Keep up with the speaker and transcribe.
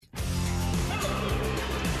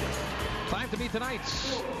to meet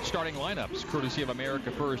tonight's starting lineups, courtesy of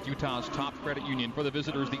America First, Utah's top credit union. For the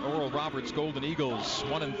visitors, the Oral Roberts Golden Eagles,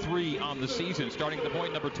 1-3 on the season. Starting at the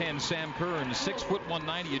point, number 10, Sam Kearns, 6 foot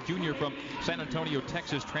 190, a junior from San Antonio,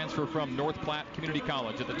 Texas, transfer from North Platte Community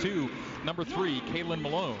College. At the 2, number 3, Kaylin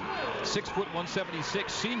Malone, 6 foot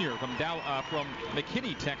 176, senior from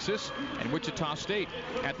McKinney, Texas, and Wichita State.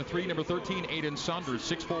 At the 3, number 13, Aiden Saunders,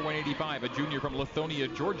 6'4", 185, a junior from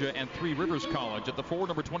Lithonia, Georgia, and Three Rivers College. At the 4,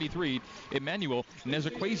 number 23, Emmanuel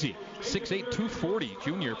Nezekwesi, 6'8", 240,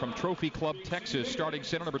 junior from Trophy Club, Texas. Starting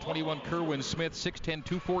center, number 21, Kerwin Smith, 6'10",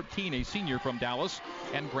 214, a senior from Dallas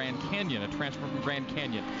and Grand Canyon, a transfer from Grand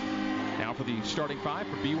Canyon. Now for the starting 5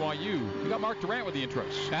 for BYU. We got Mark Durant with the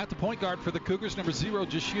intros. At the point guard for the Cougars, number 0,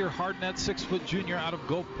 Jashir Hardnett, 6-foot junior out of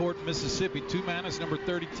Gulfport, Mississippi. 2-man is number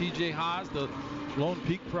 30, TJ Haas. The Lone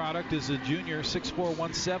Peak product is a junior, 6'4",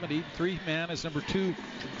 170. 3-man is number 2,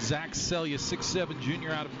 Zach Selya, 6'7",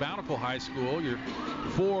 junior out of Bountiful High School. Your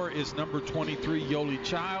 4 is number 23, Yoli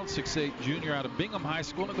Child, 6'8", junior out of Bingham High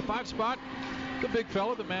School. And at the 5 spot, the big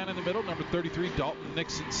fella, the man in the middle, number 33, Dalton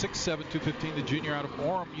Nixon, 6'7", 215, the junior out of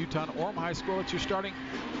Orem, Utah Orem High School. It's your starting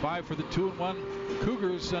 5 for the 2-1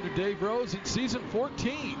 Cougars under Dave Rose in season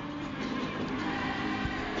 14.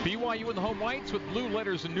 BYU in the home whites with blue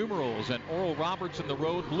letters and numerals, and Oral Roberts in the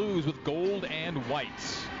road blues with gold and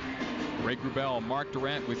whites. Ray Grubel, Mark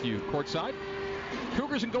Durant with you courtside.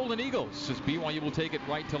 Cougars and Golden Eagles, as BYU will take it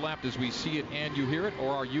right to left as we see it and you hear it, or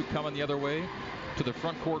are you coming the other way to the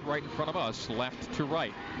front court right in front of us, left to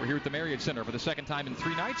right? We're here at the Marriott Center for the second time in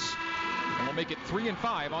 3 nights, and we'll make it 3 and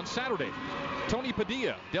 5 on Saturday. Tony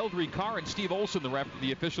Padilla, Deldry Carr, and Steve Olson,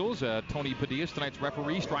 the officials. Tony Padilla, tonight's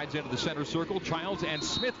referee, strides into the center circle. Childs and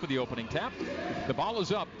Smith for the opening tap. The ball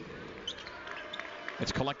is up.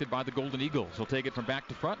 It's collected by the Golden Eagles. They'll take it from back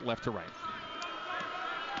to front, left to right.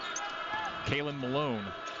 Kaylin Malone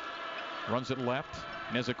runs it left.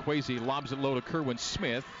 Nezekwesi lobs it low to Kerwin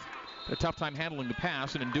Smith. A tough time handling the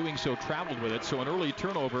pass, and in doing so traveled with it. So an early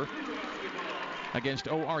turnover against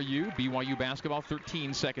ORU. BYU basketball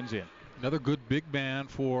 13 seconds in. Another good big man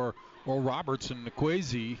for Oral Roberts and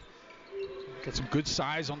Nezekwesi. Got some good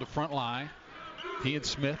size on the front line. He and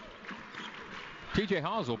Smith. TJ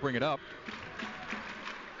Haas will bring it up.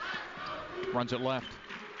 Runs it left.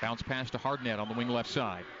 Bounce pass to Hardnett on the wing left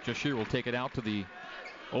side. Jashir will take it out to the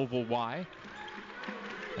oval Y.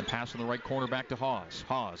 And pass in the right corner back to Haas.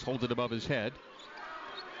 Haas holds it above his head.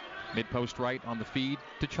 Mid-post right on the feed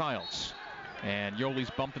to Childs. And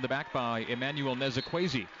Yoli's bumped in the back by Emmanuel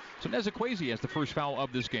Nezekwesi. So Nezekwesi has the first foul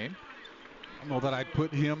of this game. I don't know that I'd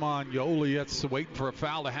put him on Yoli. That's waiting for a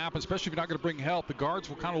foul to happen, especially if you're not going to bring help. The guards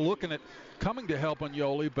were kind of looking at coming to help on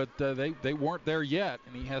Yoli, but they weren't there yet,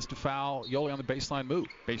 and he has to foul Yoli on the baseline move.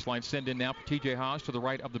 Baseline send in now for TJ Haas to the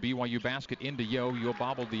right of the BYU basket into Yo. Yo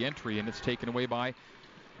bobbled the entry, and it's taken away by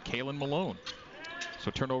Kaylin Malone. So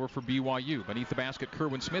turnover for BYU. Beneath the basket,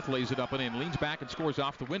 Kerwin Smith lays it up and in, leans back and scores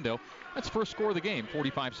off the window. That's first score of the game.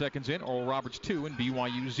 45 seconds in, Oral Roberts 2 and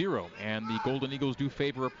BYU 0. And the Golden Eagles do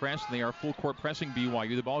favor a press, and they are full court pressing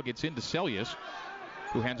BYU. The ball gets into Sellius,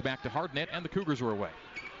 who hands back to Hardnett, and the Cougars are away.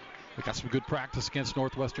 We got some good practice against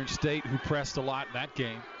Northwestern State, who pressed a lot in that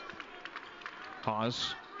game.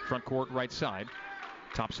 Haas, front court right side.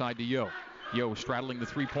 Top side to Yo. Yo straddling the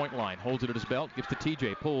three-point line, holds it at his belt, gives to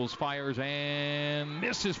TJ, pulls, fires, and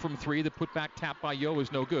misses from 3. The putback tap by Yo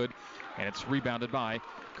is no good, and it's rebounded by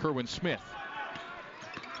Kerwin Smith.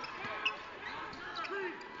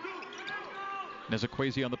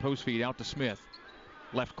 Nezekwesi on the post feed, out to Smith.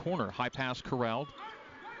 Left corner, high pass corralled.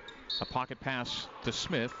 A pocket pass to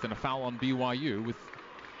Smith, and a foul on BYU with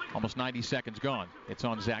almost 90 seconds gone. It's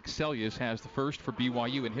on Zach Sellius, has the first for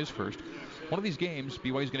BYU in his first. One of these games,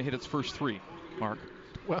 BYU's going to hit its first 3. Mark?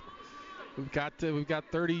 Well, we've got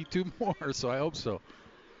 32 more, so I hope so.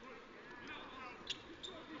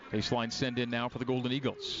 Baseline send in now for the Golden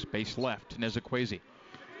Eagles. Base left, Nezekwesi.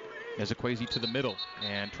 Nezekwesi to the middle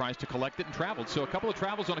and tries to collect it and traveled. So a couple of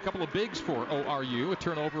travels on a couple of bigs for ORU. A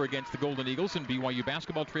turnover against the Golden Eagles, and BYU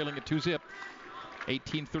basketball trailing at 2-zip.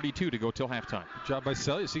 18:32 to go till halftime. Good job by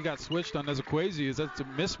Sellius. He got switched on Nezekwesi. That's a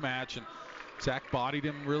mismatch, and Zach bodied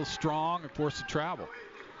him real strong and forced to travel.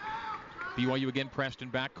 BYU again pressed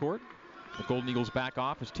in backcourt. The Golden Eagles back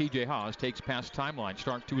off as TJ Haas takes past timeline.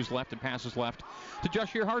 Starts to his left and passes left to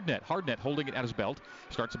Jashir Hardnett. Hardnett holding it at his belt.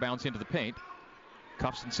 Starts to bounce into the paint.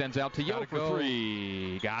 Cuffs and sends out to Yo for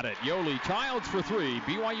 3. Got it. Yoli Childs for 3.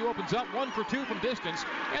 BYU opens up 1 for 2 from distance,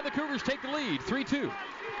 and the Cougars take the lead, 3-2.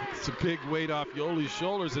 It's a big weight off Yoli's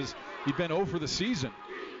shoulders as he'd been 0 for the season.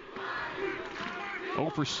 0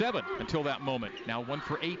 for 7 until that moment. Now 1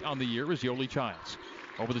 for 8 on the year is Yoli Childs.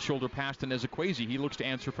 Over the shoulder pass to Nezukwesi. He looks to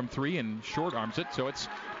answer from 3 and short arms it, so it's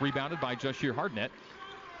rebounded by Jashir Hardnett.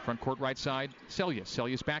 Front court right side, Seljaas.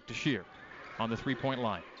 Seljaas back to Shear on the 3-point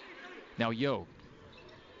line. Now Yo.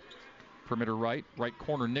 Perimeter right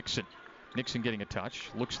corner Nixon. Nixon getting a touch,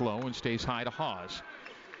 looks low and stays high to Haws.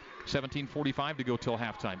 17:45 to go till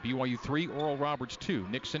halftime. BYU 3, Oral Roberts 2.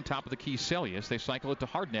 Nixon top of the key, Seljaas. They cycle it to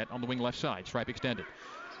Hardnett on the wing left side. Stripe extended.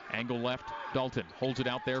 Angle left, Dalton holds it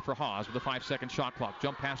out there for Haws with a 5-second shot clock.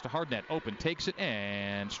 Jump pass to Hardnett, open, takes it,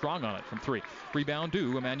 and strong on it from 3. Rebound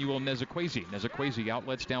due, Emmanuel Nezukwesi. Nezukwesi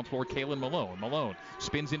outlets down floor, Kalen Malone. Malone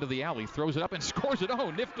spins into the alley, throws it up, and scores it.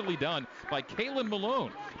 Oh, niftily done by Kalen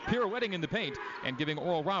Malone. Pirouetting in the paint and giving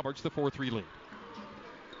Oral Roberts the 4-3 lead.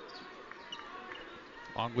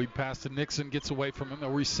 Long lead pass to Nixon, gets away from him, a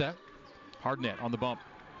reset. Hardnett on the bump.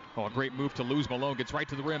 Oh, a great move to lose. Malone gets right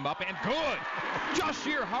to the rim, up and good.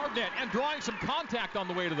 Jashir Hardnett and drawing some contact on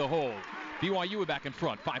the way to the hole. BYU back in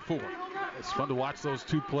front, 5-4. It's fun to watch those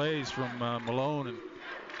two plays from Malone and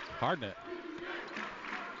Hardnett.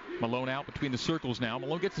 Malone out between the circles now.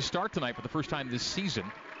 Malone gets the start tonight for the first time this season.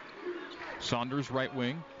 Saunders right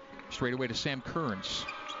wing, straight away to Sam Kearns.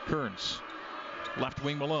 Kearns, left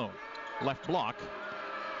wing Malone, left block.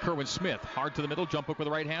 Kerwin Smith, hard to the middle, jump hook with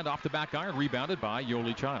the right hand, off the back iron, rebounded by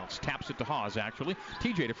Yoli Childs. Taps it to Haws, actually.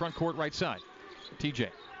 TJ to front court right side. TJ,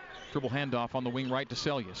 dribble handoff on the wing right to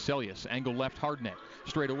Seljaas. Seljaas, angle left, Hardnett.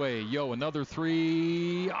 Straight away, Yo, another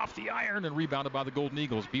 3, off the iron, and rebounded by the Golden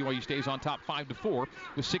Eagles. BYU stays on top 5-4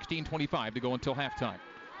 with 16:25 to go until halftime.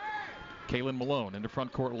 Kalen Malone into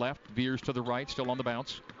front court left, veers to the right, still on the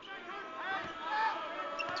bounce.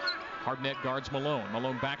 Hardnett guards Malone.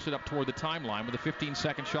 Malone backs it up toward the timeline with a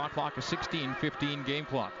 15-second shot clock, a 16-15 game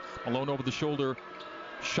clock. Malone over the shoulder,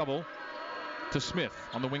 shovel to Smith.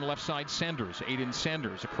 On the wing left side, Sanders. Aiden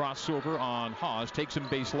Sanders. A crossover on Haws. Takes him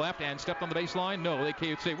base left and stepped on the baseline. No, they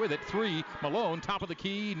can't stay with it. 3, Malone, top of the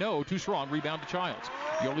key. No, too strong. Rebound to Childs.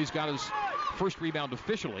 Yoli's got his first rebound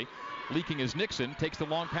officially. Leaking is Nixon. Takes the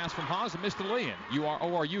long pass from Haws and missed the lay-in.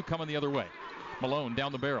 ORU coming the other way. Malone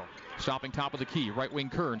down the barrel. Stopping top of the key. Right wing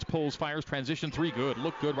Kearns pulls, fires, transition 3. Good.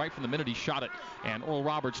 Looked good right from the minute he shot it. And Oral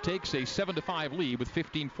Roberts takes a 7-5 lead with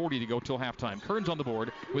 15:40 to go till halftime. Kearns on the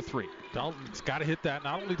board with 3. Dalton's got to hit that.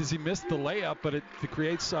 Not only does he miss the layup, but it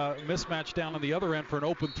creates a mismatch down on the other end for an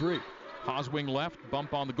open 3. Haws wing left.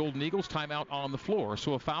 Bump on the Golden Eagles. Timeout on the floor.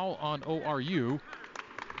 So a foul on ORU.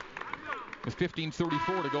 With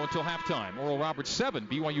 15:34 to go until halftime. Oral Roberts 7,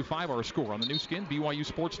 BYU 5 our score on the new skin, BYU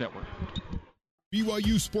Sports Network.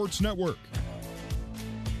 BYU Sports Network.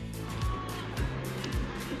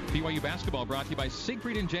 BYU basketball brought to you by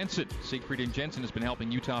Siegfried and Jensen. Siegfried and Jensen has been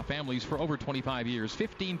helping Utah families for over 25 years.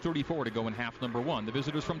 15:34 to go in half number 1. The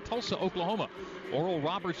visitors from Tulsa, Oklahoma. Oral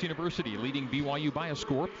Roberts University leading BYU by a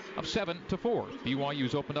score of 7-4.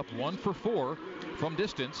 BYU's opened up 1 for 4 from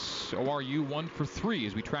distance. ORU 1 for 3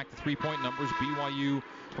 as we track the 3-point numbers. BYU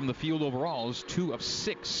from the field overall is 2 of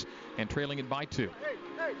 6 and trailing it by 2.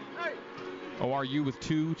 ORU with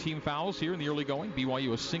 2 team fouls here in the early going.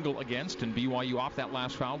 BYU a single against, and BYU off that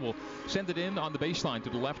last foul will send it in on the baseline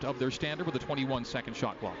to the left of their standard with a 21-second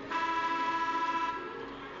shot clock.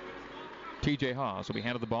 TJ Haws will be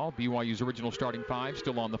handed the ball. BYU's original starting 5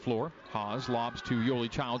 still on the floor. Haws lobs to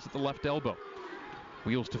Yoli Childs at the left elbow.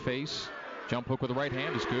 Wheels to face. Jump hook with the right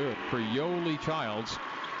hand is good for Yoli Childs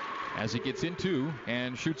as he gets into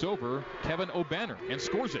and shoots over Kevin Obanor and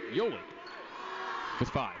scores it. Yoli with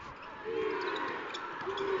 5.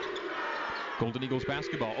 Golden Eagles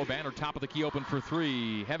basketball. Obanor top of the key, open for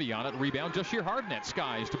 3. Heavy on it. Rebound. Jashir Hardnett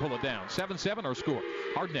skies to pull it down. 7-7 our score.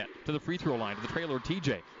 Hardnett to the free throw line to the trailer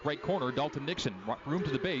TJ. Right corner. Dalton Nixon. Room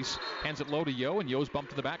to the base. Hands it low to Yo, and Yo's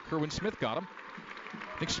bumped to the back. Kerwin Smith got him.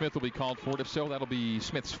 I think Smith will be called for it. If so, that'll be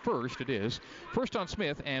Smith's first. It is. First on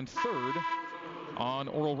Smith and third on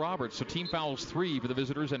Oral Roberts. So team fouls 3 for the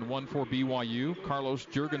visitors and 1 for BYU. Carlos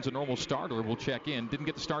Juergens, a normal starter, will check in. Didn't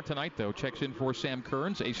get the start tonight, though. Checks in for Sam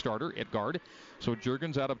Kearns, a starter at guard. So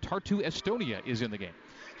Juergens out of Tartu, Estonia, is in the game.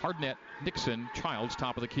 Hardnett, Nixon, Childs,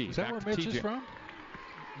 top of the key. Is that back where to Mitch TJ. is from?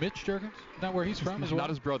 Mitch Juergens? Is that where he's from as well? Not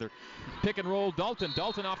his brother. Pick and roll, Dalton.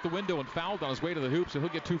 Dalton off the window and fouled on his way to the hoop, so he'll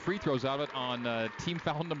get 2 free throws out of it on team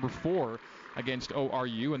foul number 4 against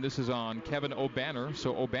ORU, and this is on Kevin Obanor.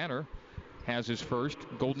 So Obanor has his first.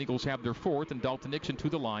 Golden Eagles have their 4th, and Dalton Nixon to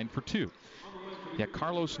the line for 2. Yeah,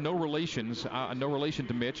 Carlos, no relation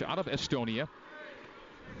to Mitch, out of Estonia.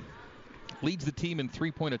 Leads the team in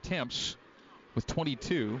 3-point attempts with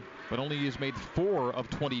 22, but only has made 4 of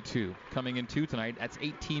 22 coming in 2 tonight. That's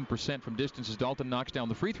 18% from distance as Dalton knocks down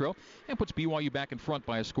the free throw and puts BYU back in front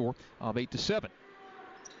by a score of 8-7.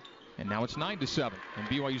 And now it's 9-7, and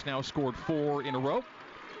BYU's now scored 4 in a row.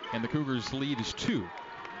 and the Cougars' lead is 2.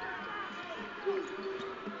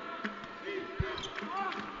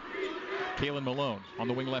 Kalen Malone on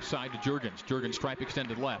the wing left side to Juergens. Juergens stripe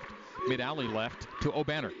extended left. Mid-alley left to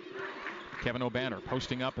Obanor. Kevin Obanor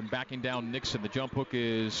posting up and backing down Nixon. The jump hook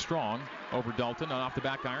is strong over Dalton and off the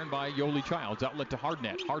back iron by Yoli Childs. Outlet to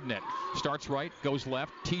Hardnett. Hardnett starts right, goes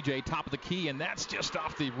left. TJ top of the key, and that's just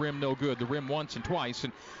off the rim. No good. The rim once and twice.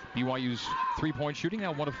 And BYU's three-point shooting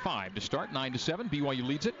now 1 of 5 to start. 9-7. BYU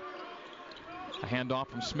leads it. A handoff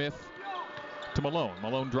from Smith to Malone.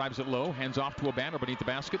 Malone drives it low, hands off to Obanor beneath the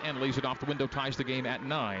basket, and lays it off the window, ties the game at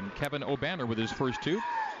 9. Kevin Obanor with his first 2.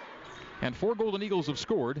 And 4 Golden Eagles have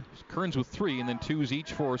scored. Kearns with 3, and then 2s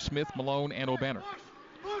each for Smith, Malone, and Obanor.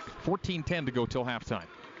 14-10 to go till halftime.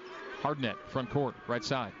 Hardnett, front court, right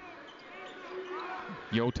side.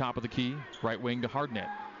 Yo, top of the key, right wing to Hardnett.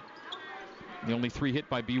 The only 3 hit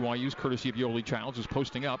by BYU's courtesy of Yoli Childs, who's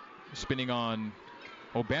posting up, spinning on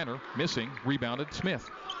Obanor, missing, rebounded Smith.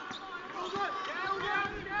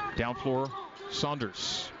 Down floor,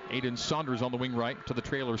 Saunders. Aiden Saunders on the wing right to the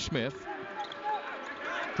trailer Smith.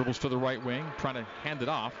 Dribbles to the right wing, trying to hand it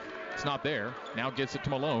off. It's not there. Now gets it to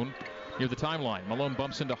Malone near the timeline. Malone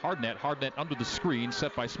bumps into Hardnett. Hardnett under the screen,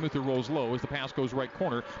 set by Smith, who rolls low as the pass goes right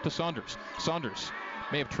corner to Saunders. Saunders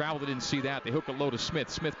may have traveled. They didn't see that. They hook it low to Smith.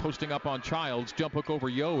 Smith posting up on Childs. Jump hook over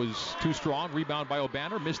Yo is too strong. Rebound by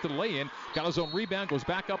Obanor. Missed the lay-in. Got his own rebound. Goes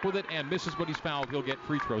back up with it and misses, but he's fouled. He'll get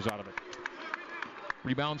free throws out of it.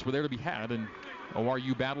 Rebounds were there to be had, and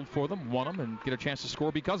ORU battled for them, won them, and get a chance to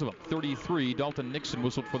score because of them. 33, Dalton Nixon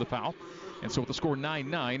whistled for the foul. And so with the score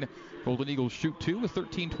 9-9, Golden Eagles shoot 2 with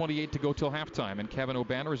 13:28 to go till halftime. And Kevin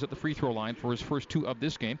Obanor is at the free throw line for his first 2 of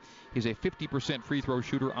this game. He's a 50% free throw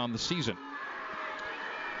shooter on the season.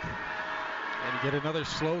 And you get another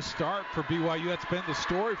slow start for BYU. That's been the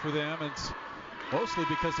story for them. It's mostly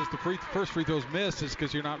because it's the first free throws missed is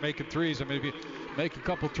because you're not making threes. I mean, if you make a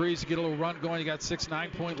couple threes, you get a little run going, you got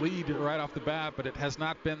 6-9 point lead right off the bat, but it has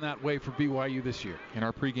not been that way for BYU this year. In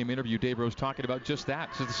our pregame interview, Dave Rose talking about just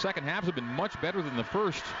that. So the second halves have been much better than the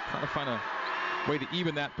first. Trying to find a way to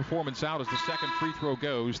even that performance out as the second free throw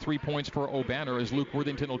goes. 3 points for Obanor as Luke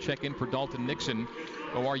Worthington will check in for Dalton Nixon.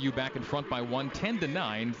 ORU back in front by 1,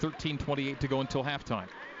 10-9, 13:28 to go until halftime.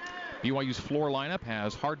 BYU's floor lineup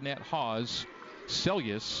has Hardnett, Hawes,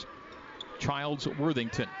 Seljaas, Childs,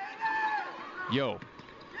 Worthington. Yo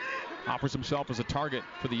offers himself as a target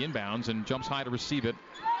for the inbounds and jumps high to receive it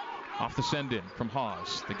off the send-in from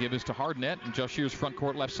Hawes. The give is to Hardnett, and Joshier's front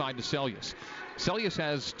court left side to Seljaas. Seljaas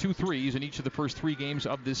has 2 threes in each of the first 3 games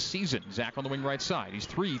of this season. Zach on the wing right side. He's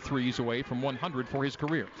 3 threes away from 100 for his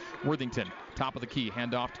career. Worthington, top of the key,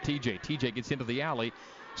 handoff to TJ. TJ gets into the alley,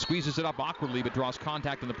 squeezes it up awkwardly, but draws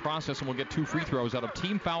contact in the process and will get 2 free throws out of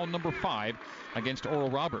team foul number 5 against Oral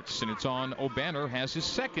Roberts. And it's on Obanor, has his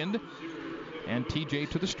second, and TJ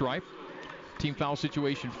to the stripe. Team foul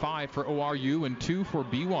situation 5 for ORU and 2 for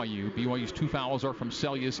BYU. BYU's 2 fouls are from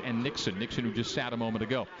Seljaas and Nixon. Nixon, who just sat a moment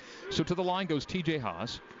ago. So to the line goes TJ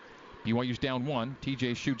Haws. BYU's down 1.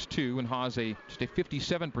 TJ shoots 2, and Haws just a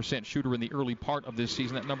 57% shooter in the early part of this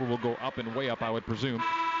season. That number will go up and way up, I would presume,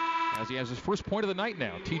 as he has his first point of the night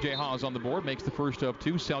now. TJ Haws on the board, makes the first of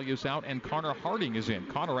 2. Seljaas out, and Connor Harding is in.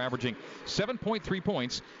 Connor averaging 7.3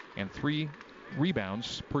 points and 3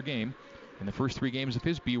 rebounds per game in the first 3 games of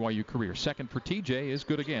his BYU career. Second for TJ is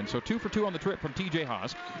good again. So 2 for 2 on the trip from TJ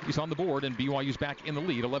Haws. He's on the board, and BYU's back in the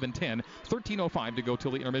lead, 11-10, 13:05 to go till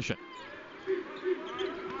the intermission.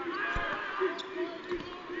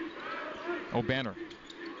 Obanor,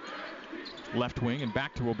 left wing, and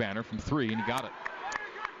back to Obanor from 3, and he got it.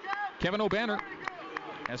 Kevin Obanor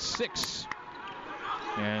has 6.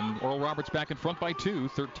 And Oral Roberts back in front by 2,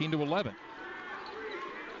 13-11.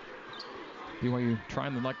 BYU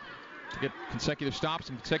trying to get consecutive stops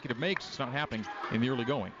and consecutive makes. It's not happening in the early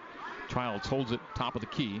going. Childs holds it top of the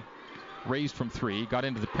key. Raised from 3, got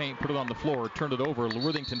into the paint, put it on the floor, turned it over.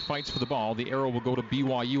 Worthington fights for the ball. The arrow will go to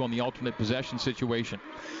BYU on the alternate possession situation.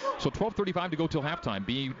 So 12:35 to go till halftime.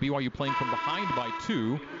 BYU playing from behind by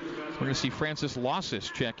 2. We're going to see Francis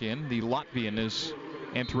Lossis check in. The Latvian is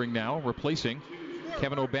entering now, replacing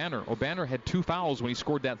Kevin Obanor. Obanor had 2 fouls when he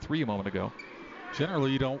scored that 3 a moment ago.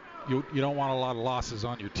 Generally, you don't want a lot of losses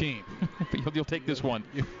on your team. But you'll take this one.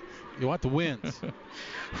 You want the wins.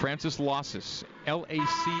 Francis Lossis,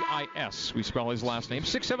 Lacis, we spell his last name.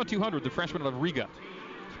 6'7", 200, the freshman out of Riga.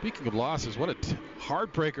 Speaking of losses, what a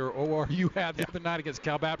heartbreaker ORU had the other night against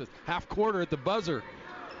Cal Baptist. Half quarter at the buzzer.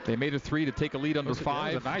 They made a three to take a lead under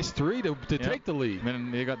 5. It was a nice three to take the lead.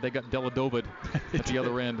 And they got Deladovid at the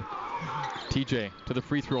other end. TJ to the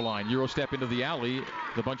free throw line. Euro step into the alley.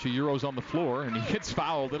 The bunch of Euros on the floor, and he gets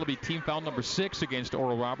fouled. It'll be team foul number 6 against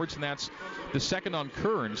Oral Roberts, and that's the second on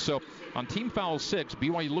Kearns. So on team foul 6,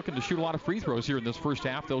 BYU looking to shoot a lot of free throws here in this first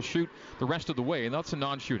half. They'll shoot the rest of the way, and that's a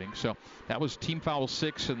non-shooting. So that was team foul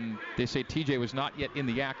 6, and they say TJ was not yet in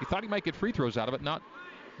the act. He thought he might get free throws out of it, not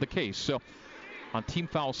the case. So on team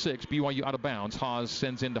foul 6, BYU out of bounds. Haas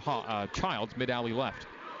sends into Childs, mid-alley left.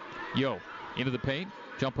 Yo into the paint.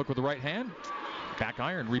 Jump hook with the right hand. Back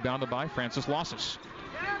iron, rebounded by Francis Losses.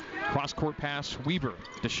 Cross-court pass, Weaver.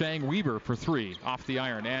 DeShang Weaver for 3 off the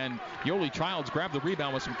iron. And Yoli Childs grabbed the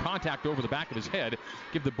rebound with some contact over the back of his head.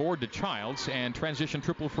 Give the board to Childs. And transition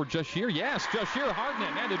triple for Jashir. Yes, Jashir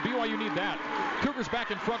Hardnett. And did BYU need that? Cougars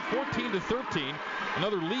back in front, 14-13.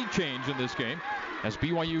 Another lead change in this game, as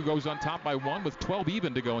BYU goes on top by 1 with 12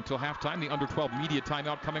 even to go until halftime. The under 12 media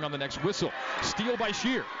timeout coming on the next whistle. Steal by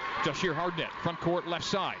Shear. Jashir Hardnett, front court, left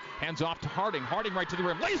side. Hands off to Harding. Harding right to the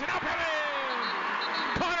rim. Lays it up and in!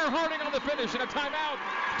 Connor Harding on the finish, and a timeout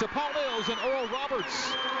to Paul Mills and Oral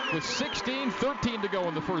Roberts with 16-13 to go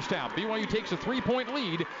in the first half. BYU takes a 3-point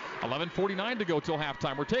lead. 11:49 to go till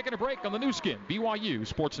halftime. We're taking a break on the new skin, BYU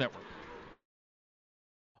Sports Network.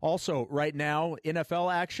 Also, right now,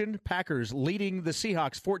 NFL action. Packers leading the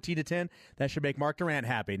Seahawks 14-10. That should make Mark Durant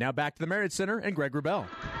happy. Now back to the Marriott Center and Greg Wrubell.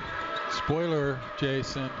 Spoiler,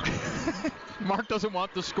 Jason. Mark doesn't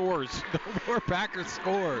want the scores. No more Packers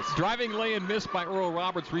scores. Driving lay and miss by Earl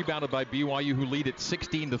Roberts, rebounded by BYU, who lead at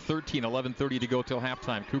 16-13. 11:30 to go till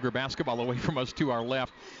halftime. Cougar basketball away from us to our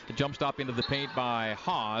left. A jump stop into the paint by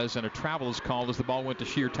Haas, and a travel is called as the ball went to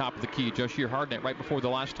Shear, top of the key. Jashir Hardnett, right before the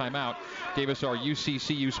last timeout, gave us our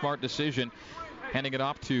UCCU smart decision. Handing it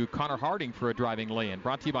off to Connor Harding for a driving lay-in.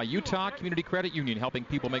 Brought to you by Utah Community Credit Union, helping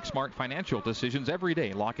people make smart financial decisions every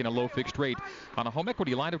day. Lock in a low fixed rate on a home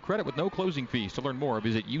equity line of credit with no closing fees. To learn more,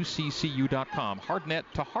 visit uccu.com. Hardnett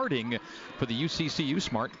to Harding for the UCCU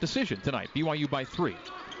smart decision tonight. BYU by 3.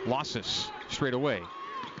 Losses straight away.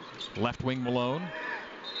 Left wing Malone.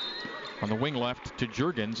 On the wing left to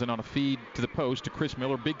Juergens, and on a feed to the post to Chris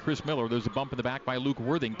Miller. Big Chris Miller. There's a bump in the back by Luke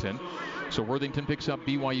Worthington. So Worthington picks up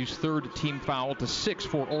BYU's 3rd team foul to 6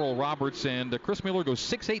 for Oral Roberts. And Chris Miller goes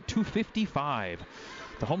 6'8", 255.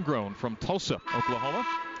 The homegrown from Tulsa, Oklahoma.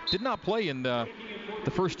 Did not play in the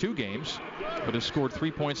first 2 games, but has scored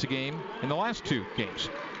 3 points a game in the last 2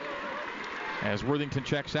 games. As Worthington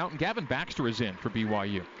checks out, and Gavin Baxter is in for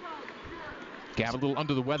BYU. Gavin a little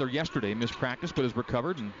under the weather yesterday, missed practice, but has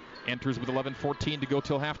recovered and enters with 11:14 to go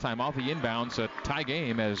till halftime. Off the inbounds, a tie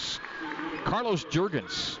game as Carlos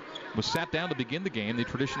Juergens was sat down to begin the game. The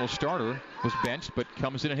traditional starter was benched, but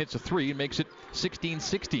comes in and hits a 3 and makes it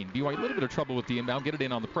 16-16. BYU a little bit of trouble with the inbound, get it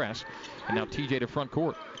in on the press. And now TJ to front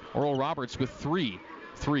court. Oral Roberts with 3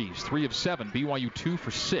 threes, 3 of 7. BYU 2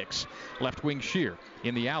 for 6. Left wing Shear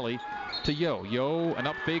in the alley to Yo. Yo, an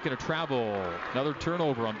up fake and a travel. Another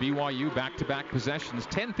turnover on BYU, back-to-back possessions.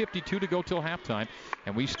 10:52 to go till halftime,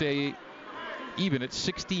 and we stay even at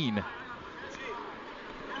 16.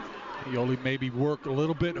 Yoli maybe work a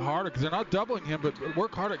little bit harder because they're not doubling him, but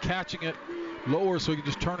work hard at catching it lower so he can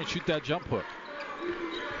just turn and shoot that jump hook.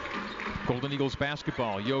 Golden Eagles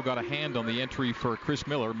basketball. Yo got a hand on the entry for Chris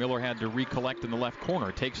Miller. Miller had to recollect in the left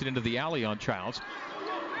corner. Takes it into the alley on Childs.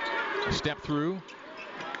 A step through,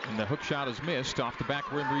 and the hook shot is missed. Off the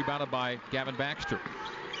back rim, rebounded by Gavin Baxter.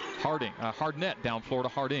 Hardnett down floor to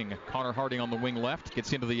Harding. Connor Harding on the wing left.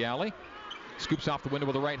 Gets into the alley. Scoops off the window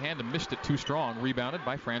with the right hand and missed it too strong. Rebounded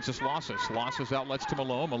by Francis Losses. Losses outlets to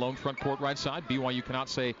Malone. Malone front court right side. BYU cannot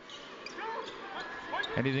say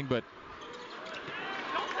anything but...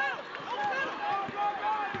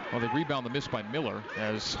 Well, they rebound the miss by Miller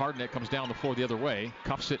as Hardnett comes down the floor the other way.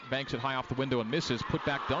 Cuffs it, banks it high off the window and misses. Put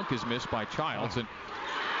back dunk is missed by Childs. And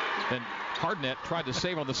then Hardnett tried to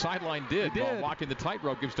save on the sideline. Did. While walking the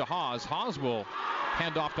tightrope, gives to Haas. Haas will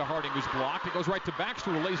hand off to Harding, who's blocked. It goes right to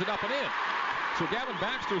Baxter, who lays it up and in. So Gavin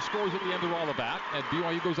Baxter scores at the end of all of that, and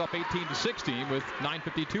BYU goes up 18-16 with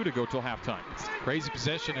 9:52 to go till halftime. It's a crazy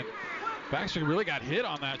possession, and Baxter really got hit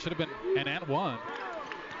on that. Should have been an and one.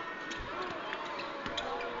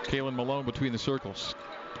 Kalen Malone between the circles,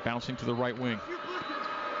 bouncing to the right wing.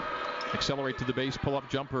 Accelerate to the base, pull-up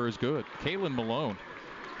jumper is good. Kalen Malone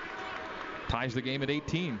ties the game at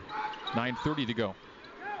 18. 9:30 to go.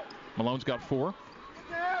 Malone's got 4.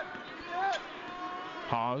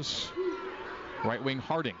 Haas, right wing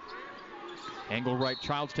Harding. Angle right,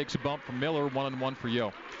 Childs takes a bump from Miller, 1-1 for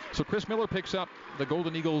Yo. So Chris Miller picks up the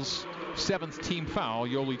Golden Eagles' 7th team foul.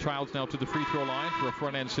 Yoli Childs now to the free throw line for a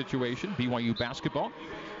front-end situation. BYU basketball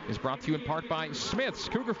is brought to you in part by Smith's.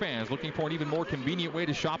 Cougar fans looking for an even more convenient way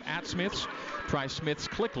to shop at Smith's? Try Smith's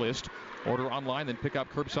Click List. Order online, then pick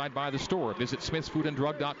up curbside by the store. Visit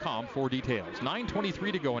smithsfoodanddrug.com for details.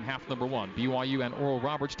 9:23 to go in half number 1. BYU and Oral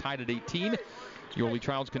Roberts tied at 18. Yoli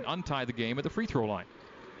Childs can untie the game at the free throw line.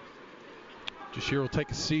 Jashir will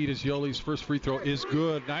take a seat as Yoli's first free throw is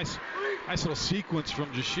good. Nice little sequence from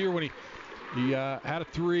Jashir when he had a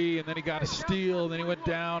three, and then he got a steal, and then he went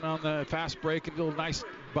down on the fast break and did a nice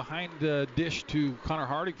behind the dish to Connor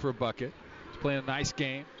Harding for a bucket. He's playing a nice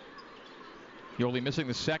game. Yoli missing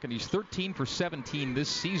the second. He's 13 for 17 this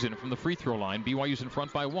season from the free throw line. BYU's in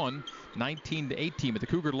front by 1, 19-18. But the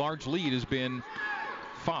Cougar large lead has been,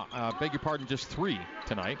 just 3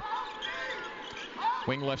 tonight.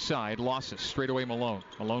 Wing left side, Losses, straight away Malone.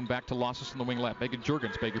 Malone back to Losses on the wing left.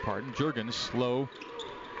 Jurgens low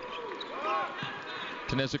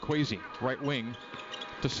to Nezukwesi. Right wing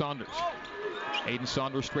to Saunders. Aiden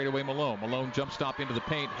Saunders straight away Malone. Malone jump stop into the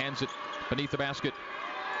paint, hands it beneath the basket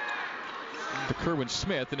to Kerwin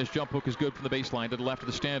Smith, and his jump hook is good from the baseline to the left of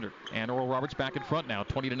the standard. And Oral Roberts back in front now,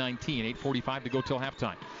 20-19, 8:45 to go till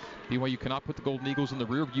halftime. BYU cannot put the Golden Eagles in the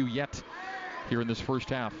rear view yet here in this first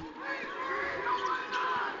half.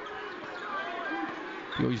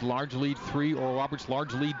 BYU's large lead 3, Oral Roberts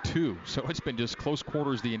large lead 2. So it's been just close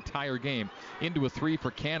quarters the entire game. Into a 3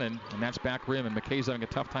 for Cannon, and that's back rim, and McKay's having a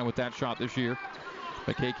tough time with that shot this year.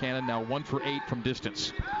 McKay Cannon now 1 for 8 from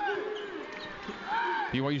distance.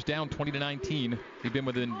 BYU's down 20-19. They've been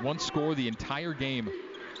within 1 score the entire game.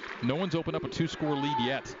 No one's opened up a 2-score lead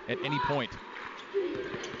yet at any point.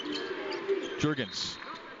 Jurgens.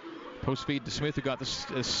 Post feed to Smith, who got the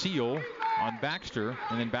seal on Baxter,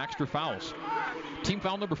 and then Baxter fouls. Team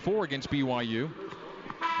foul number 4 against BYU.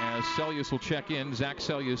 As Sellius will check in. Zach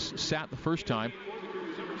Sellius sat the first time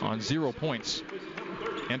on 0 points.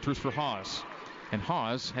 Enters for Haas. And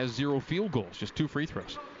Haas has 0 field goals, just 2 free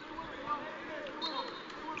throws.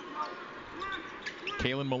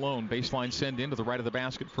 Kalen Malone, baseline send in to the right of the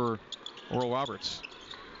basket for Oral Roberts.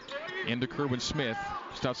 Into Kerwin Smith,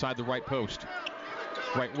 just outside the right post.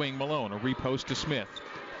 Right wing Malone, a repost to Smith.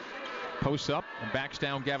 Posts up and backs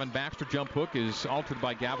down Gavin Baxter. Jump hook is altered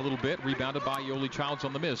by Gav a little bit. Rebounded by Yoli Childs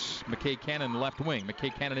on the miss. McKay Cannon left wing.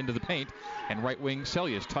 McKay Cannon into the paint. And right wing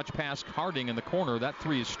Sellius. Touch pass Harding in the corner. That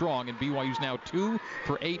 3 is strong. And BYU's now 2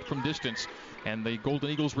 for 8 from distance. And the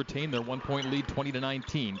Golden Eagles retain their 1-point lead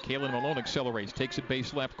 20-19. Kalen Malone accelerates. Takes it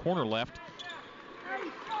base left, corner left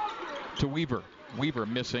to Weaver. Weaver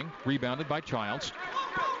missing. Rebounded by Childs.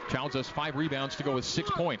 Childs has 5 rebounds to go with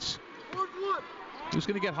 6 points. Who's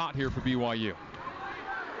going to get hot here for BYU?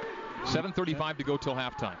 7:35 to go till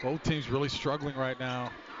halftime. Both teams really struggling right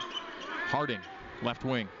now. Harding, left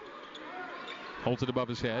wing. Holds it above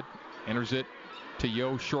his head. Enters it to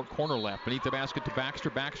Yo, short corner left. Beneath the basket to Baxter.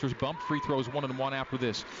 Baxter's bumped. Free throws 1-1 after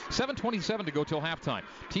this. 7:27 to go till halftime.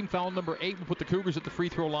 Team foul number 8 will put the Cougars at the free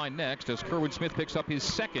throw line next as Kerwin Smith picks up his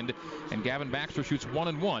second. And Gavin Baxter shoots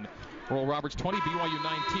 1-1. Oral Roberts 20, BYU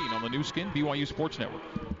 19 on the new skin, BYU Sports Network.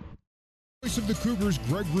 Voice of the Cougars,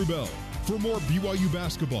 Greg Wrubell, for more BYU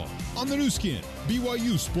basketball on the new skin,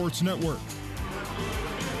 BYU Sports Network.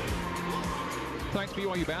 Tonight's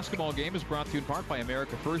BYU basketball game is brought to you in part by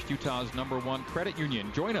America First, Utah's #1 credit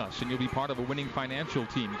union. Join us and you'll be part of a winning financial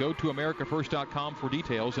team. Go to AmericaFirst.com for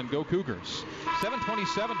details and go Cougars.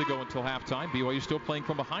 7:27 to go until halftime. BYU still playing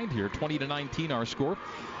from behind here. 20-19 our score.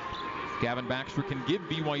 Gavin Baxter can give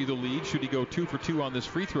BYU the lead should he go 2 for 2 on this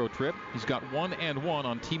free throw trip. He's got 1 and 1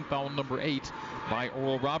 on team foul number 8 by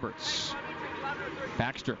Oral Roberts.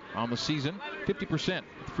 Baxter on the season, 50%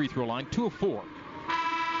 at the free throw line, 2 of 4.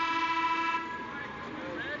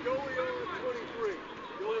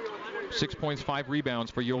 Six points, 5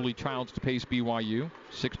 rebounds for Yoli Childs to pace BYU.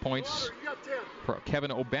 6 points for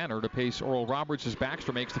Kevin O'Banner to pace Oral Roberts as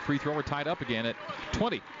Baxter makes the free throw. We're tied up again at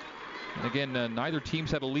 20. And again, neither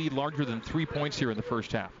team's had a lead larger than 3 points here in the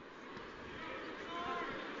first half.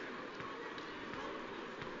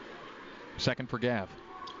 Second for Gav.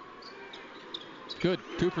 Good.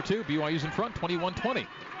 2 for 2. BYU's in front, 21-20.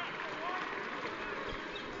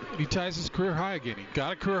 He ties his career high again. He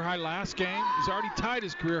got a career high last game. He's already tied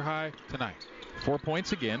his career high tonight. 4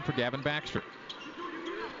 points again for Gavin Baxter.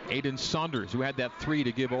 Aiden Saunders, who had that 3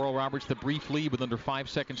 to give Oral Roberts the brief lead with under 5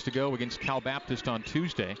 seconds to go against Cal Baptist on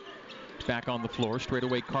Tuesday. Back on the floor. Straight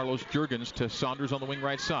away, Carlos Jurgens to Saunders on the wing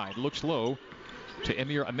right side. Looks low to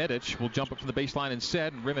Emir Ahmedic. Will jump up from the baseline and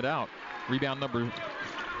set and rim it out. Rebound number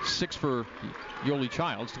 6 for Yoli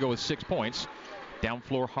Childs to go with 6 points. Down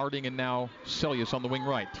floor, Harding and now Celius on the wing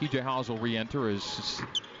right. TJ Haas will re-enter as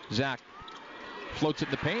Zach floats it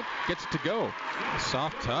in the paint, gets it to go.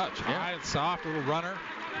 Soft touch. Yeah. High and soft, little runner.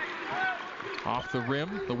 Off the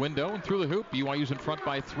rim, the window, and through the hoop. BYU's in front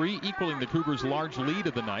by 3, equaling the Cougars' large lead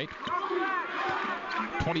of the night.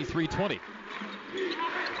 23-20.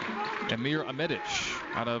 Emir Amedic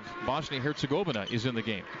out of Bosnia-Herzegovina is in the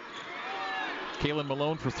game. Kalen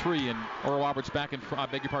Malone for 3, and Oral Roberts back in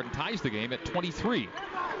front, ties the game at 23.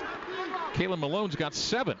 Kalen Malone's got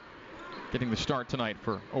 7, getting the start tonight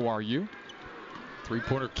for ORU.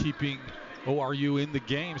 Three-pointer keeping ORU in the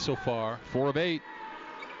game so far. 4 of 8.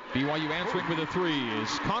 BYU answering with a 3 is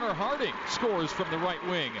Connor Harding, scores from the right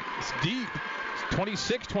wing. It's deep.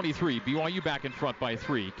 26-23. BYU back in front by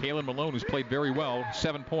 3. Kalen Malone, who's played very well,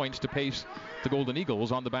 7 points to pace the Golden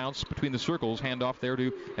Eagles on the bounce between the circles. Handoff there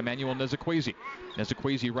to Emmanuel Nezakwezi.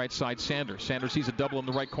 Nezakwezi right side Sanders. Sanders sees a double in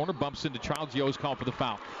the right corner, bumps into Childs. Yo's called for the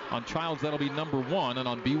foul. On Childs, that'll be number 1, and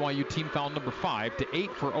on BYU team foul number 5 to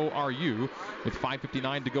 8 for ORU with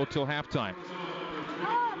 5:59 to go till halftime.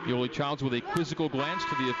 Yoli Childs with a quizzical glance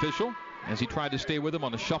to the official as he tried to stay with him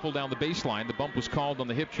on the shuffle down the baseline. The bump was called on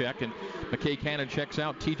the hip check, and McKay Cannon checks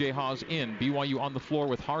out. TJ Haas in. BYU on the floor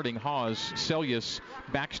with Harding, Haas, Celius,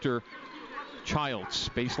 Baxter, Childs.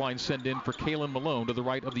 Baseline send in for Kalen Malone to the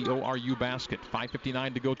right of the ORU basket.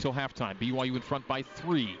 5:59 to go till halftime. BYU in front by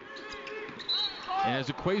 3. And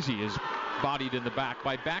Ezekwesi is bodied in the back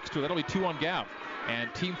by Baxter. That'll be 2 on Gav.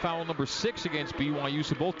 And team foul number 6 against BYU.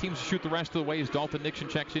 So both teams shoot the rest of the way as Dalton Nixon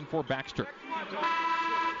checks in for Baxter.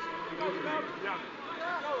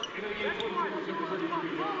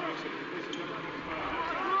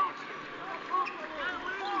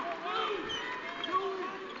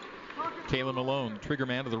 Kalen Malone, trigger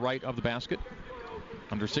man to the right of the basket.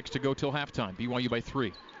 Under 6 to go till halftime. BYU by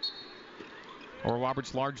 3. Oral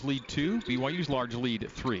Roberts' large lead 2. BYU's large lead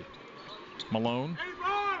 3. Malone.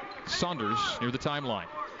 Saunders near the timeline.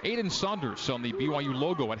 Aiden Saunders on the BYU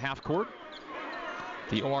logo at half court.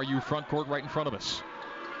 The ORU front court right in front of us.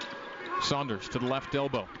 Saunders to the left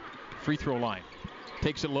elbow. Free throw line.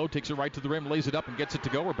 Takes it low, takes it right to the rim, lays it up and gets it to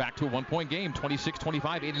go. We're back to a 1-point game. 26-25.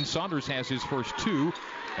 Aiden Saunders has his first 2.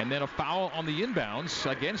 And then a foul on the inbounds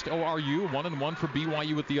against ORU. 1-1 for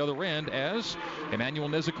BYU at the other end as Emmanuel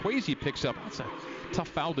Nezakwezi picks up. That's a tough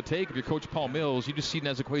foul to take if you're Coach Paul Mills. You just see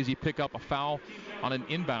Nezakwezi pick up a foul on an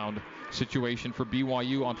inbound situation for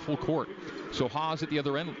BYU on full court. So Haas at the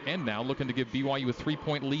other end now looking to give BYU a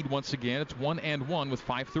 3-point lead once again. It's 1-1 with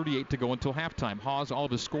 5:38 to go until halftime. Haas, all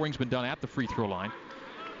of his scoring's been done at the free throw line.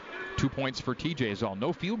 2 points for TJ is all.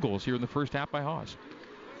 No field goals here in the first half by Haas.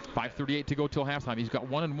 5:38 to go till halftime. He's got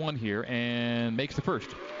 1-1 here and makes the first.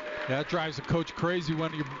 That drives the coach crazy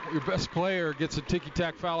when your best player gets a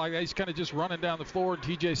ticky-tack foul like that. He's kind of just running down the floor, and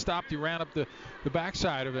TJ stopped. He ran up the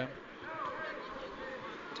backside of him.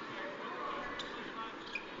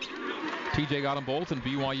 TJ got them both, and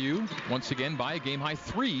BYU once again by a game-high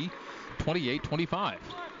 3, 28-25.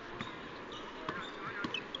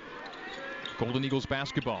 Golden Eagles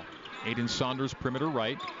basketball. Aiden Saunders, perimeter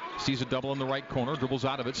right. Sees a double in the right corner, dribbles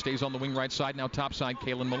out of it, stays on the wing right side. Now top side,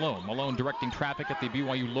 Kalen Malone. Malone directing traffic at the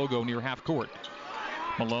BYU logo near half court.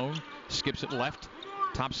 Malone skips it left.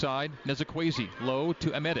 Top side, Nezakwezi. Low to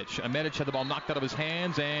Amedic. Amedic had the ball knocked out of his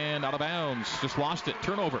hands and out of bounds. Just lost it.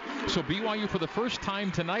 Turnover. So BYU for the first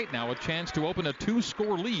time tonight now a chance to open a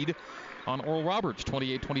 2-score lead on Oral Roberts.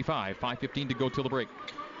 28-25. 5:15 to go till the break.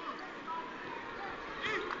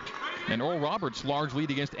 And Oral Roberts' large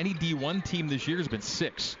lead against any D1 team this year has been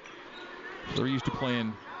 6. They're used to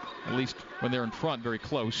playing, at least when they're in front, very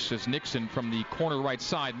close. As Nixon from the corner right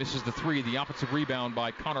side misses the 3. The offensive rebound by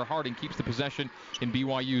Connor Harding keeps the possession in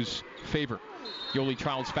BYU's favor. Yoli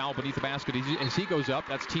Childs foul beneath the basket as he goes up.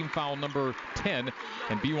 That's team foul number 10,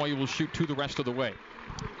 and BYU will shoot 2 the rest of the way.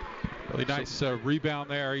 Really nice rebound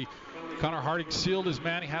there. Connor Harding sealed his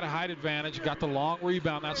man. He had a height advantage, got the long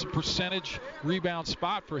rebound. That's a percentage rebound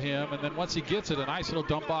spot for him. And then once he gets it, a nice little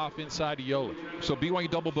dump off inside to Yoli. So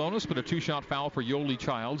BYU double bonus, but a 2-shot foul for Yoli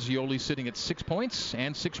Childs. Yoli sitting at 6 points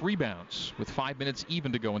and 6 rebounds with 5 minutes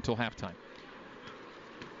even to go until halftime.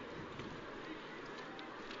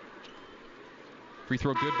 Free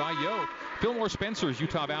throw good by Yo. Fillmore Spencer is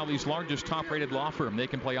Utah Valley's largest top-rated law firm. They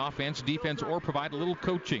can play offense, defense, or provide a little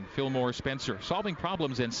coaching. Fillmore Spencer, solving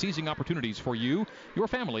problems and seizing opportunities for you, your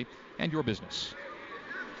family, and your business.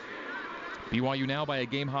 BYU now by a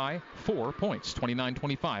game-high 4 points,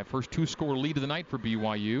 29-25. First 2-score lead of the night for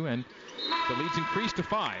BYU, and the lead's increased to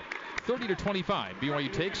 5. 30-25.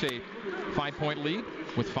 BYU takes a 5-point lead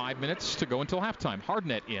with 5 minutes to go until halftime.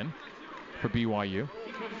 Hardnett in for BYU.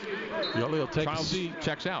 Yoli will take a Childs seat.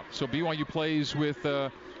 checks out. So BYU plays with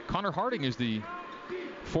Connor Harding as the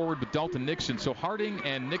forward with Dalton Nixon. So Harding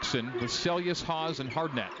and Nixon with Seljaas, Haas, and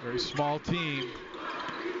Hardnett. Very small team.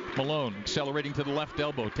 Malone accelerating to the left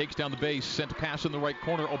elbow, takes down the base, sent a pass in the right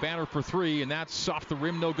corner. Obanor for three, and that's off the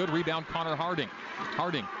rim, no good. Rebound, Connor Harding.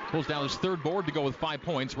 Harding pulls down his third board to go with 5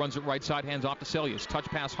 points, runs it right side, hands off to Seljaas. Touch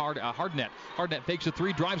pass, Hardnett. Hardnett fakes a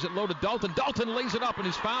three, drives it low to Dalton. Dalton lays it up and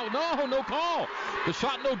is fouled. No call. The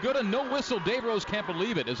shot no good and no whistle. Dave Rose can't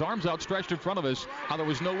believe it. His arms outstretched in front of us. How there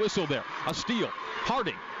was no whistle there. A steal.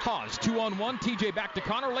 Harding, Haas, 2-on-1. TJ back to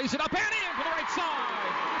Connor, lays it up and in for the right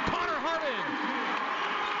side. Connor Harding.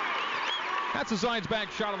 That's the Zions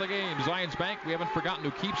Bank shot of the game. Zions Bank, we haven't forgotten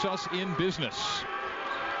who keeps us in business.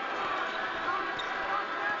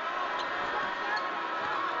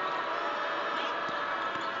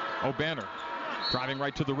 Obanor driving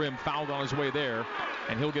right to the rim, fouled on his way there,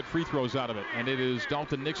 and he'll get free throws out of it. And it is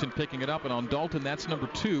Dalton Nixon picking it up, and on Dalton, that's number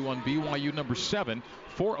 2, on BYU number 7.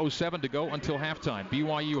 4:07 to go until halftime.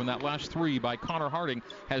 BYU in that last three by Connor Harding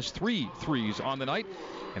has 3 threes on the night,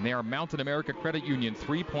 and they are Mountain America Credit Union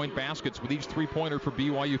 3-point baskets. With each three-pointer for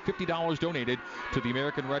BYU, $50 donated to the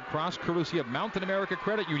American Red Cross, courtesy of Mountain America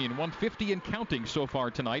Credit Union. 150 and counting so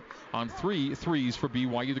far tonight on 3 threes for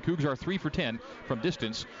BYU. The Cougs are 3 for 10 from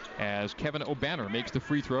distance as Kevin Obanor makes the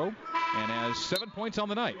free throw and has 7 points on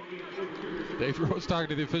the night. Dave Rose talking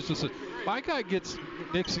to the officials said, my guy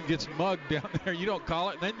Nixon gets mugged down there. You don't call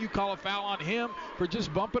it, and then you call a foul on him for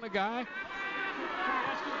just bumping a guy.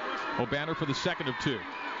 Obanor for the second of 2.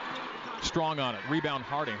 Strong on it. Rebound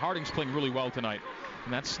Harding. Harding's playing really well tonight,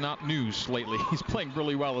 and that's not news lately. He's playing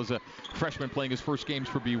really well as a freshman playing his first games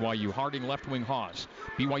for BYU. Harding left wing Haas.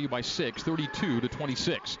 BYU by 6,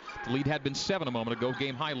 32-26. The lead had been 7 a moment ago.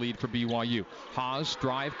 Game high lead for BYU. Haas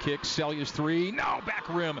drive, kick, Seljaas 3. No, back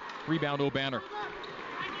rim. Rebound Obanor.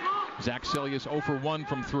 Zach Seljaas 0 for 1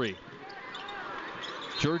 from 3.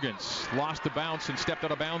 Juergens lost the bounce and stepped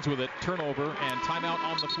out of bounds with it. Turnover and timeout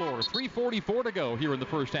on the floor. 3:44 to go here in the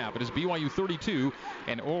first half. It is BYU 32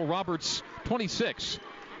 and Oral Roberts 26.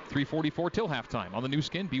 3:44 till halftime on the new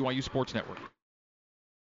skin BYU Sports Network.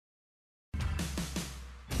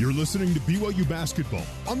 You're listening to BYU Basketball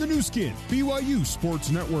on the new skin BYU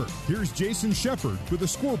Sports Network. Here's Jason Shepard with a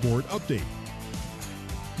scoreboard update.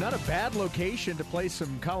 Not a bad location to play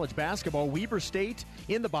some college basketball. Weber State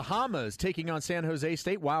in the Bahamas taking on San Jose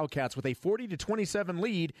State Wildcats with a 40-27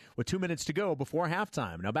 lead with 2 minutes to go before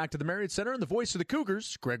halftime. Now back to the Marriott Center and the voice of the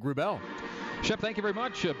Cougars, Greg Wrubell. Shep, thank you very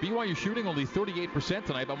much. BYU shooting only 38%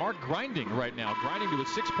 tonight, but Mark grinding right now. Grinding to a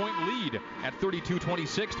 6-point lead at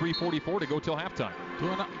 32-26, 3:44 to go till halftime.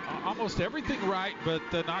 Doing almost everything right, but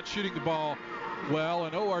not shooting the ball well.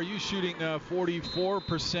 And ORU shooting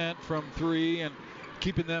 44% from 3 and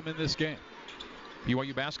keeping them in this game.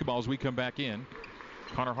 BYU basketball as we come back in.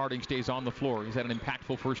 Connor Harding stays on the floor. He's had an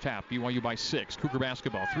impactful first half. BYU by 6. Cougar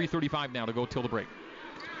basketball. 3:35 now to go till the break.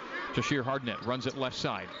 Jahshire Hardnett runs it left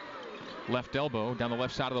side. Left elbow down the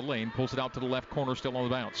left side of the lane. Pulls it out to the left corner, still on the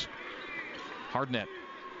bounce. Hardnett.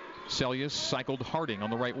 Seljaas cycled Harding on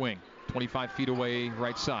the right wing. 25 feet away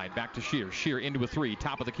right side. Back to Shear. Shear into a 3.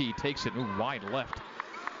 Top of the key. Takes it. Ooh, wide left.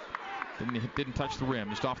 Didn't touch the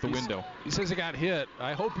rim, just off the window. He says it got hit.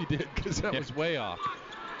 I hope he did because that was way off.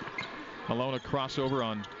 Malone a crossover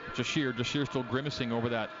on Jahshire. Jahshire still grimacing over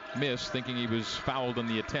that miss, thinking he was fouled in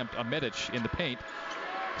the attempt. Medic in the paint.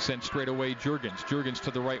 Sent straight away Juergens. Juergens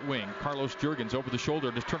to the right wing. Carlos Juergens over the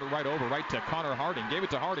shoulder. Just turned it right over, right to Connor Harding. Gave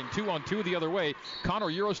it to Harding. 2-on-2 the other way.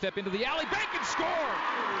 Connor Euro step into the alley. Bank and score!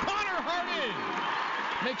 Connor Harding!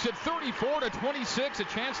 Makes it 34-26. A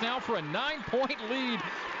chance now for a 9-point lead.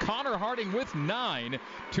 Connor Harding with 9.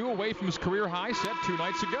 2 away from his career high set 2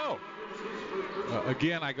 nights ago.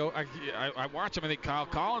 Again, I watch him. I think Kyle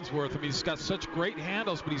Collinsworth. I mean, he's got such great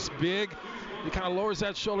handles, but he's big. He kind of lowers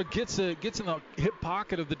that shoulder, gets in the hip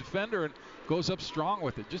pocket of the defender, and goes up strong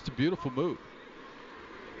with it. Just a beautiful move.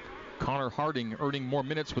 Connor Harding earning more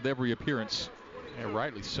minutes with every appearance. Yeah,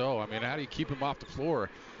 rightly so. I mean, how do you keep him off the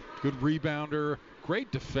floor? Good rebounder,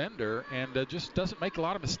 great defender, and just doesn't make a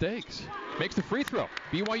lot of mistakes. Makes the free throw.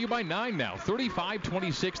 BYU by 9 now.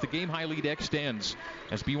 35-26. The game high lead extends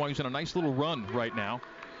as BYU's on a nice little run right now.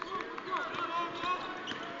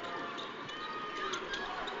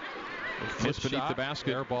 Miss beneath the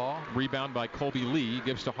basket. Air ball. Rebound by Colby Lee.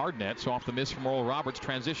 Gives to Hardnett. So off the miss from Oral Roberts.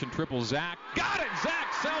 Transition triple. Zach. Got it!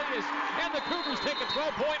 Zach Seljaas. And the Cougars take a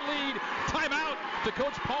 12-point lead. Timeout to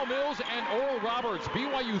Coach Paul Mills and Oral Roberts.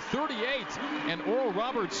 BYU 38 and Oral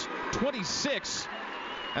Roberts 26.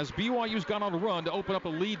 As BYU's gone on a run to open up a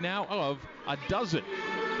lead now of a dozen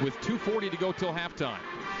with 2:40 to go till halftime.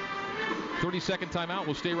 30-second timeout.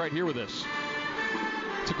 We'll stay right here with this.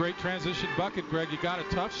 It's a great transition bucket, Greg. You got a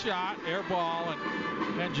tough shot, air ball,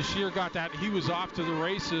 and Jashir got that. He was off to the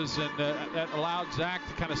races, and that allowed Zach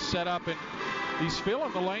to kind of set up, and he's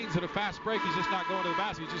filling the lanes at a fast break. He's just not going to the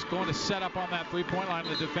basket. He's just going to set up on that three-point line.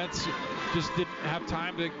 The defense just didn't have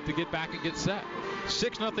time to get back and get set.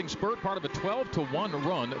 6-0 spurt, part of a 12-1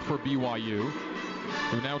 run for BYU,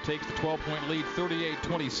 who now takes the 12-point lead,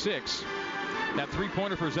 38-26. That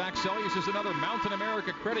three-pointer for Zach Seljaas is another Mountain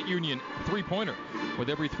America Credit Union three-pointer. With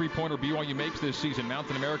every three-pointer BYU makes this season,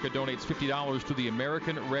 Mountain America donates $50 to the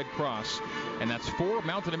American Red Cross. And that's 4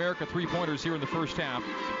 Mountain America three-pointers here in the first half.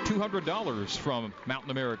 $200 from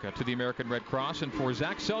Mountain America to the American Red Cross. And for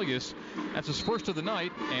Zach Seljaas, that's his first of the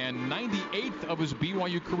night and 98th of his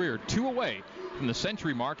BYU career. 2 away from the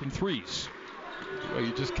century mark in threes. Well,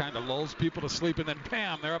 he just kind of lulls people to sleep, and then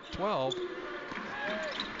bam, they're up 12.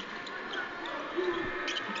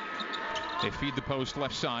 They feed the post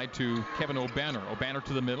left side to Kevin Obanor. Obanor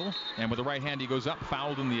to the middle, and with the right hand he goes up,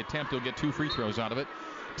 fouled in the attempt. He'll get 2 free throws out of it.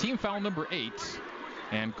 Team foul number 8,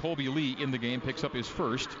 and Colby Lee in the game picks up his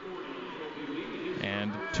first.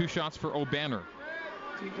 And 2 shots for Obanor,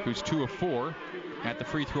 who's 2 of 4 at the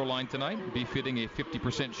free throw line tonight, befitting a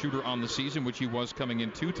 50% shooter on the season, which he was coming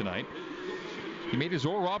into tonight. He made his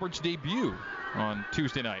Oral Roberts debut on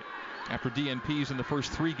Tuesday night. After DNPs in the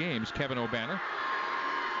first 3 games, Kevin Obanor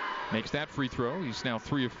makes that free throw. He's now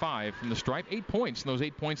 3 of 5 from the stripe. 8 points, and those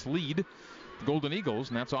 8 points lead the Golden Eagles,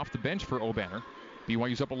 and that's off the bench for Obanor.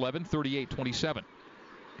 BYU's up 11, 38-27.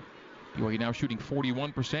 BYU now shooting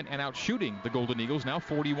 41% and out shooting the Golden Eagles, now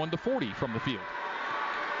 41-40 from the field.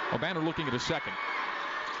 Obanor looking at a second,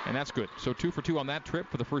 and that's good. So 2 for 2 on that trip.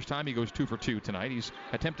 For the first time, he goes 2 for 2 tonight. He's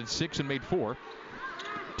attempted 6 and made 4.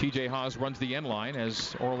 TJ Haas runs the end line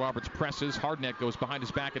as Oral Roberts presses. Hardnett goes behind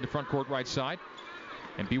his back into front court right side.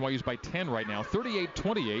 And BYU's by 10 right now,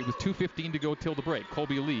 38-28 with 2:15 to go till the break.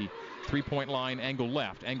 Colby Lee, three-point line, angle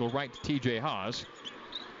left, angle right to TJ Haas.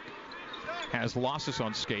 Has Losses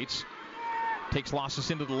on skates. Takes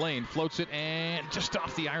Losses into the lane, floats it, and just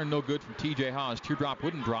off the iron, no good from TJ Haas. Teardrop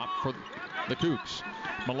wouldn't drop for the Cougs.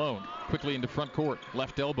 Malone quickly into front court,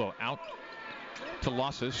 left elbow, out to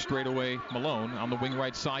Losses, straight away Malone on the wing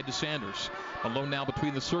right side to Sanders. Malone now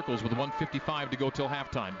between the circles with 1:55 to go till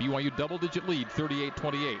halftime. BYU double-digit lead,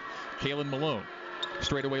 38-28. Kalen Malone,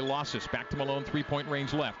 straight away Losses, back to Malone, three-point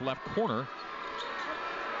range left corner.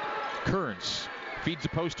 Kearns feeds the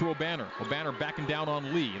post to Obanor. Obanor backing down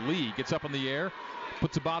on Lee. Lee gets up in the air,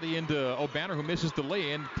 puts a body into Obanor, who misses the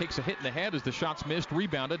lay-in, takes a hit in the head as the shot's missed,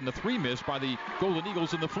 rebounded, and the 3 missed by the Golden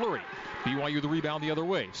Eagles in the flurry. BYU the rebound the other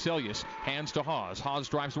way. Seljaas hands to Haas. Haas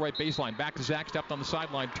drives the right baseline. Back to Zach, stepped on the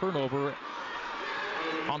sideline. Turnover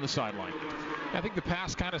on the sideline. I think the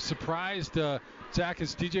pass kind of surprised Zach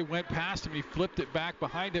as DJ went past him. He flipped it back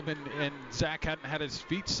behind him, and Zach hadn't had his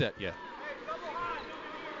feet set yet.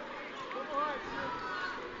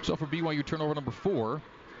 So for BYU, turnover number 4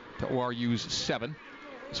 to ORU's 7.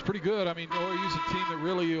 It's pretty good. I mean, ORU's a team that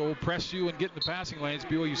really will press you and get in the passing lanes.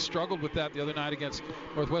 BYU struggled with that the other night against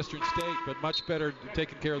Northwestern State, but much better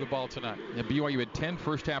taking care of the ball tonight. Yeah, BYU had 10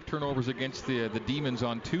 first-half turnovers against the Demons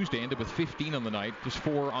on Tuesday, ended with 15 on the night, just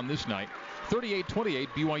 4 on this night. 38-28,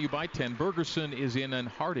 BYU by 10. Bergerson is in and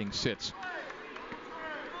Harding sits.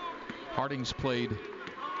 Harding's played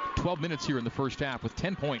 12 minutes here in the first half with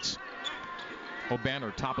 10 points.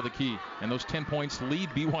 Obanor, top of the key, and those 10 points lead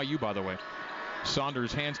BYU, by the way.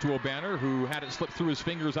 Saunders hands to Obanor, who had it slip through his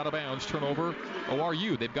fingers out of bounds. Turnover,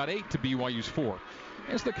 ORU. They've got 8 to BYU's 4.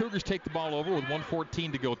 As the Cougars take the ball over with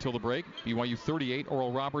 1:14 to go till the break. BYU 38,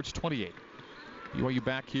 Oral Roberts 28. BYU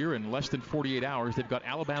back here in less than 48 hours. They've got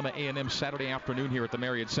Alabama A&M Saturday afternoon here at the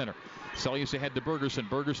Marriott Center. Seljaas ahead to Bergerson.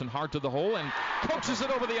 Bergerson hard to the hole and coaches it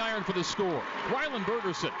over the iron for the score. Rylan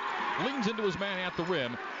Bergerson leans into his man at the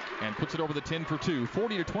rim and puts it over the 10 for 2.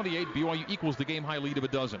 40-28, BYU equals the game-high lead of a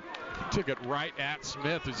dozen. Took it right at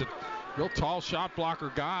Smith. He's a real tall shot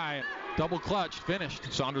blocker guy. Double clutched,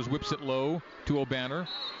 finished. Saunders whips it low to Obanor,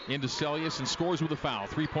 into Seljaas, and scores with a foul.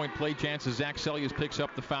 3-point play chances. Zach Seljaas picks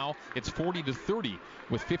up the foul. It's 40-30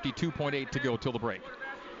 with 52.8 to go till the break.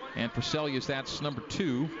 And for Seljaas, that's number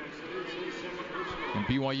 2. And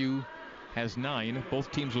BYU has 9.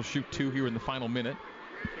 Both teams will shoot 2 here in the final minute.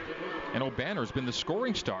 And Obanor's been the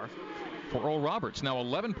scoring star for Oral Roberts. Now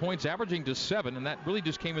 11 points, averaging to 7, and that really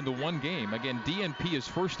just came into one game. Again, DNP his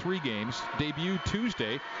first 3 games, debuted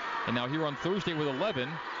Tuesday, and now here on Thursday with 11,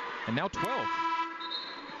 and now 12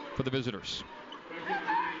 for the visitors.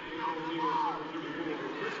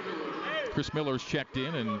 Chris Miller's checked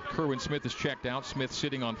in, and Kerwin Smith is checked out. Smith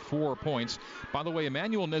sitting on 4 points. By the way,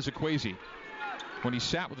 Emmanuel Nezukwesi When he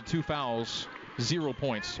sat with the 2 fouls, 0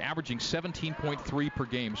 points, averaging 17.3 per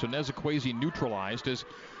game. So Nezukwesi neutralized as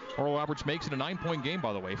Oral Roberts makes it a 9-point game,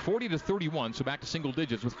 by the way. 40-31, so back to single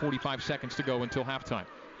digits with 45 seconds to go until halftime.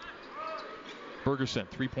 Bergerson,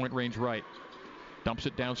 3-point range right. Dumps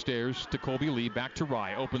it downstairs to Colby Lee, back to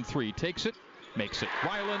Rye. Open 3, takes it, makes it.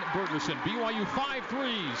 Rylan Bergerson, BYU 5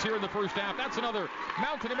 threes here in the first half. That's another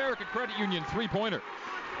Mountain American Credit Union 3-pointer.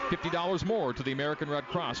 $50 more to the American Red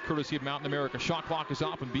Cross, courtesy of Mountain America. Shot clock is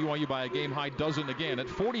up, and BYU by a game-high dozen again at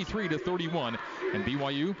 43-31. And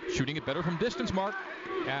BYU shooting it better from distance, Mark.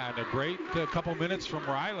 Yeah, and a great couple minutes from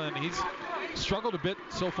Rylan. He's struggled a bit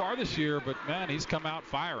so far this year, but, man, he's come out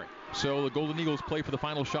firing. So the Golden Eagles play for the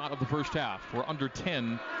final shot of the first half. We're under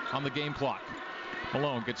 10 on the game clock.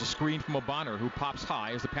 Malone gets a screen from O'Bonnor, who pops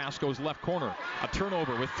high as the pass goes left corner. A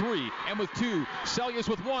turnover with 3 and with 2. Sellius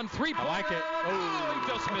with 1. 3. I like it. Oh, he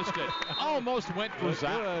just missed it. Almost went for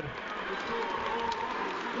Zach.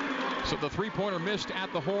 So the 3-pointer missed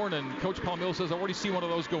at the horn, and Coach Paul Mills says, I already see one of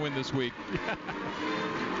those go in this week.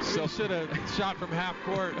 So should have shot from half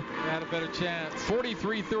court. Had a better chance.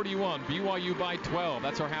 43-31, BYU by 12.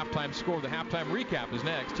 That's our halftime score. The halftime recap is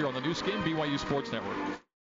next here on the new skin, BYU Sports Network.